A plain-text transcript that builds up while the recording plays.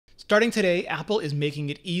Starting today, Apple is making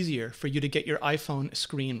it easier for you to get your iPhone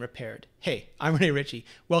screen repaired. Hey, I'm Rene Ritchie.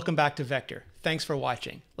 Welcome back to Vector. Thanks for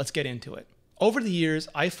watching. Let's get into it. Over the years,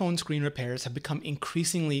 iPhone screen repairs have become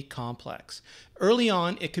increasingly complex. Early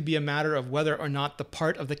on, it could be a matter of whether or not the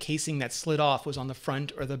part of the casing that slid off was on the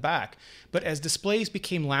front or the back. But as displays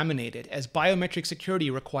became laminated, as biometric security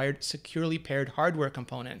required securely paired hardware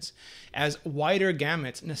components, as wider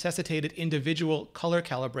gamuts necessitated individual color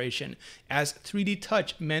calibration, as 3D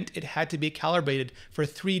touch meant it had to be calibrated for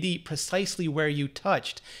 3D precisely where you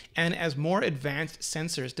touched, and as more advanced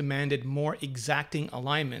sensors demanded more exacting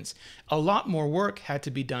alignments, a lot more work had to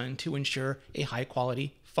be done to ensure a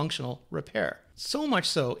high-quality functional repair. So much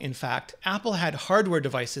so, in fact, Apple had hardware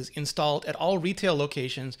devices installed at all retail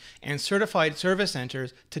locations and certified service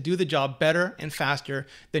centers to do the job better and faster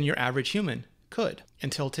than your average human could,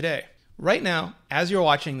 until today. Right now, as you're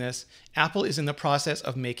watching this, Apple is in the process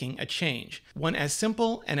of making a change, one as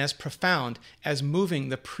simple and as profound as moving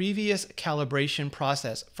the previous calibration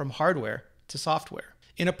process from hardware to software.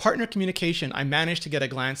 In a partner communication I managed to get a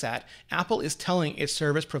glance at, Apple is telling its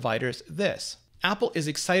service providers this. Apple is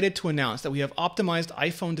excited to announce that we have optimized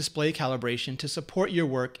iPhone display calibration to support your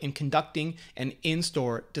work in conducting an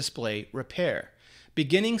in-store display repair.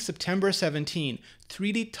 Beginning September 17,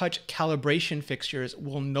 3D Touch Calibration Fixtures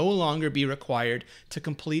will no longer be required to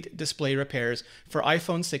complete display repairs for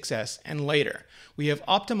iPhone 6s and later. We have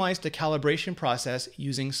optimized the calibration process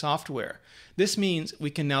using software. This means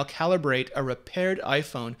we can now calibrate a repaired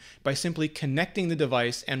iPhone by simply connecting the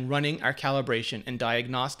device and running our calibration and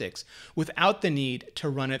diagnostics without the need to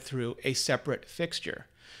run it through a separate fixture.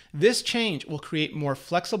 This change will create more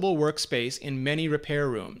flexible workspace in many repair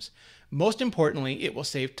rooms. Most importantly, it will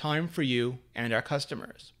save time for you and our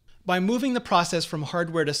customers. By moving the process from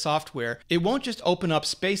hardware to software, it won't just open up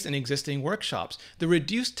space in existing workshops. The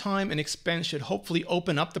reduced time and expense should hopefully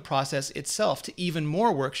open up the process itself to even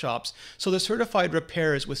more workshops, so the certified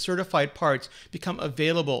repairs with certified parts become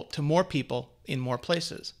available to more people in more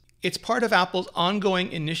places. It's part of Apple's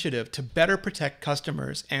ongoing initiative to better protect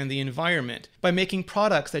customers and the environment by making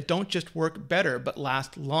products that don't just work better but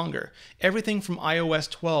last longer. Everything from iOS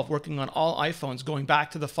 12 working on all iPhones going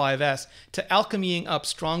back to the 5S, to alchemying up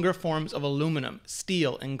stronger forms of aluminum,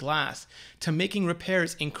 steel, and glass, to making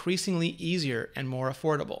repairs increasingly easier and more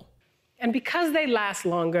affordable. And because they last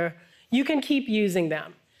longer, you can keep using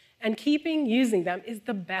them. And keeping using them is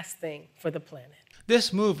the best thing for the planet.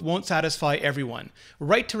 This move won't satisfy everyone.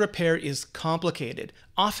 Right to repair is complicated,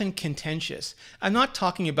 often contentious. I'm not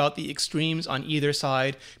talking about the extremes on either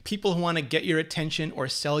side, people who want to get your attention or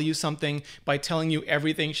sell you something by telling you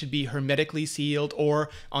everything should be hermetically sealed, or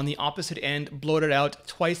on the opposite end, bloated out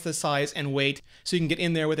twice the size and weight so you can get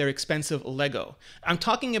in there with their expensive Lego. I'm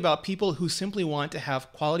talking about people who simply want to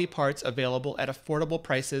have quality parts available at affordable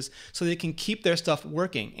prices so they can keep their stuff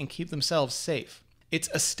working and keep themselves safe. It's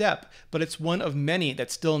a step, but it's one of many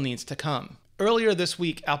that still needs to come. Earlier this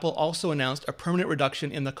week, Apple also announced a permanent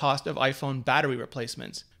reduction in the cost of iPhone battery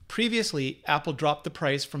replacements. Previously, Apple dropped the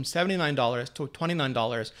price from $79 to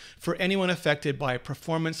 $29 for anyone affected by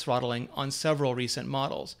performance throttling on several recent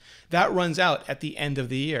models. That runs out at the end of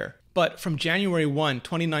the year. But from January 1,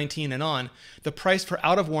 2019 and on, the price for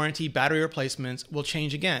out-of-warranty battery replacements will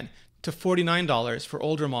change again to $49 for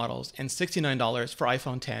older models and $69 for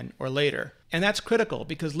iPhone 10 or later. And that's critical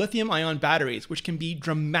because lithium-ion batteries, which can be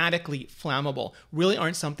dramatically flammable, really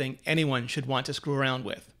aren't something anyone should want to screw around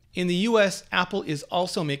with. In the US, Apple is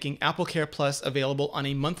also making AppleCare Plus available on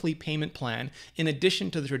a monthly payment plan in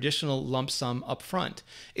addition to the traditional lump sum upfront.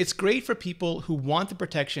 It's great for people who want the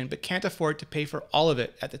protection but can't afford to pay for all of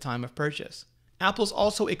it at the time of purchase. Apple's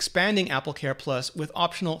also expanding AppleCare Plus with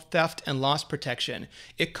optional theft and loss protection.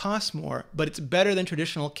 It costs more, but it's better than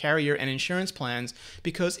traditional carrier and insurance plans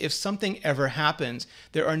because if something ever happens,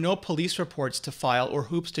 there are no police reports to file or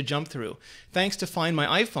hoops to jump through. Thanks to Find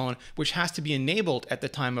My iPhone, which has to be enabled at the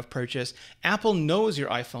time of purchase, Apple knows your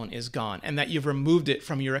iPhone is gone and that you've removed it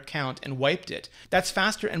from your account and wiped it. That's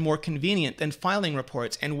faster and more convenient than filing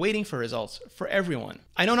reports and waiting for results for everyone.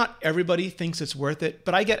 I know not everybody thinks it's worth it,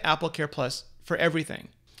 but I get AppleCare Plus for everything.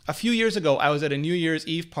 A few years ago, I was at a New Year's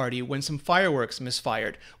Eve party when some fireworks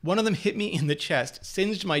misfired. One of them hit me in the chest,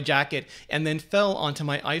 singed my jacket, and then fell onto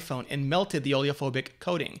my iPhone and melted the oleophobic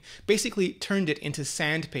coating. Basically turned it into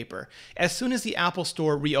sandpaper. As soon as the Apple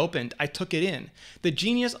Store reopened, I took it in. The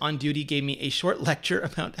genius on duty gave me a short lecture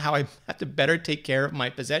about how I had to better take care of my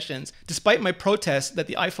possessions, despite my protests that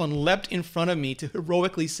the iPhone leapt in front of me to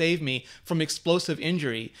heroically save me from explosive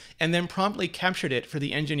injury, and then promptly captured it for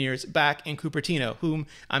the engineers back in Cupertino, whom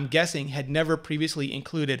I'm guessing had never previously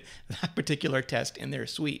included that particular test in their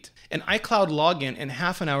suite. An iCloud login and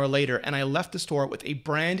half an hour later, and I left the store with a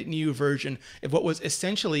brand new version of what was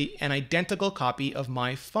essentially an identical copy of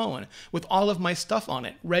my phone, with all of my stuff on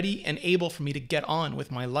it, ready and able for me to get on with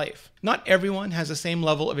my life. Not everyone has the same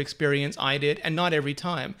level of experience I did, and not every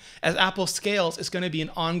time. As Apple scales, it's going to be an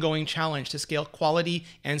ongoing challenge to scale quality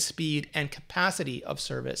and speed and capacity of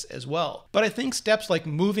service as well. But I think steps like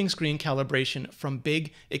moving screen calibration from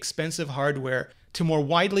big, expensive hardware to more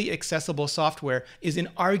widely accessible software is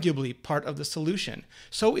inarguably part of the solution.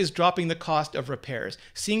 So is dropping the cost of repairs,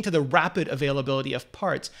 seeing to the rapid availability of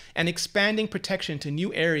parts, and expanding protection to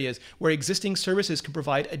new areas where existing services can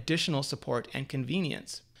provide additional support and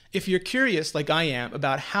convenience. If you're curious, like I am,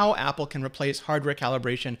 about how Apple can replace hardware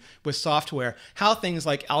calibration with software, how things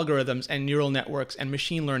like algorithms and neural networks and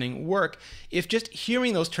machine learning work, if just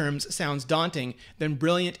hearing those terms sounds daunting, then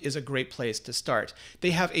Brilliant is a great place to start.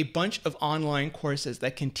 They have a bunch of online courses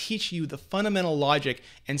that can teach you the fundamental logic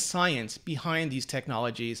and science behind these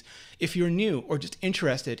technologies if you're new or just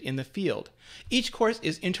interested in the field. Each course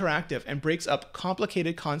is interactive and breaks up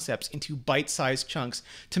complicated concepts into bite-sized chunks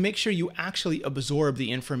to make sure you actually absorb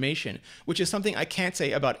the information, which is something I can't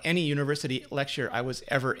say about any university lecture I was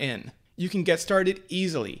ever in. You can get started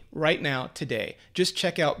easily right now today. Just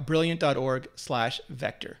check out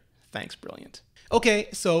brilliant.org/vector. Thanks, Brilliant. Okay,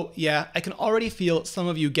 so yeah, I can already feel some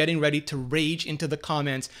of you getting ready to rage into the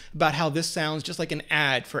comments about how this sounds just like an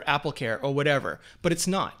ad for AppleCare or whatever, but it's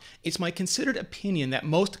not. It's my considered opinion that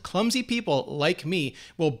most clumsy people like me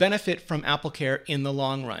will benefit from AppleCare in the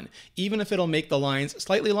long run, even if it'll make the lines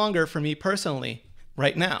slightly longer for me personally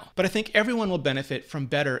right now. But I think everyone will benefit from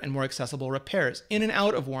better and more accessible repairs in and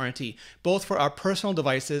out of warranty, both for our personal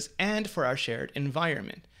devices and for our shared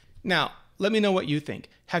environment. Now, let me know what you think.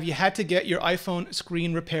 Have you had to get your iPhone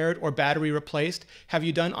screen repaired or battery replaced? Have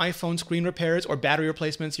you done iPhone screen repairs or battery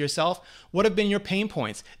replacements yourself? What have been your pain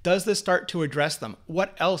points? Does this start to address them?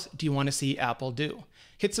 What else do you want to see Apple do?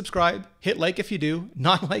 Hit subscribe, hit like if you do,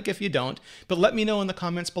 not like if you don't, but let me know in the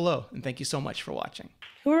comments below, and thank you so much for watching.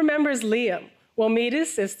 Who remembers Liam? Well, meet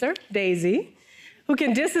his sister, Daisy, who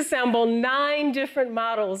can disassemble 9 different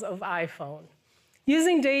models of iPhone.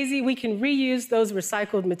 Using Daisy, we can reuse those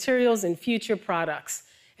recycled materials in future products.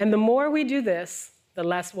 And the more we do this, the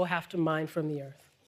less we'll have to mine from the earth.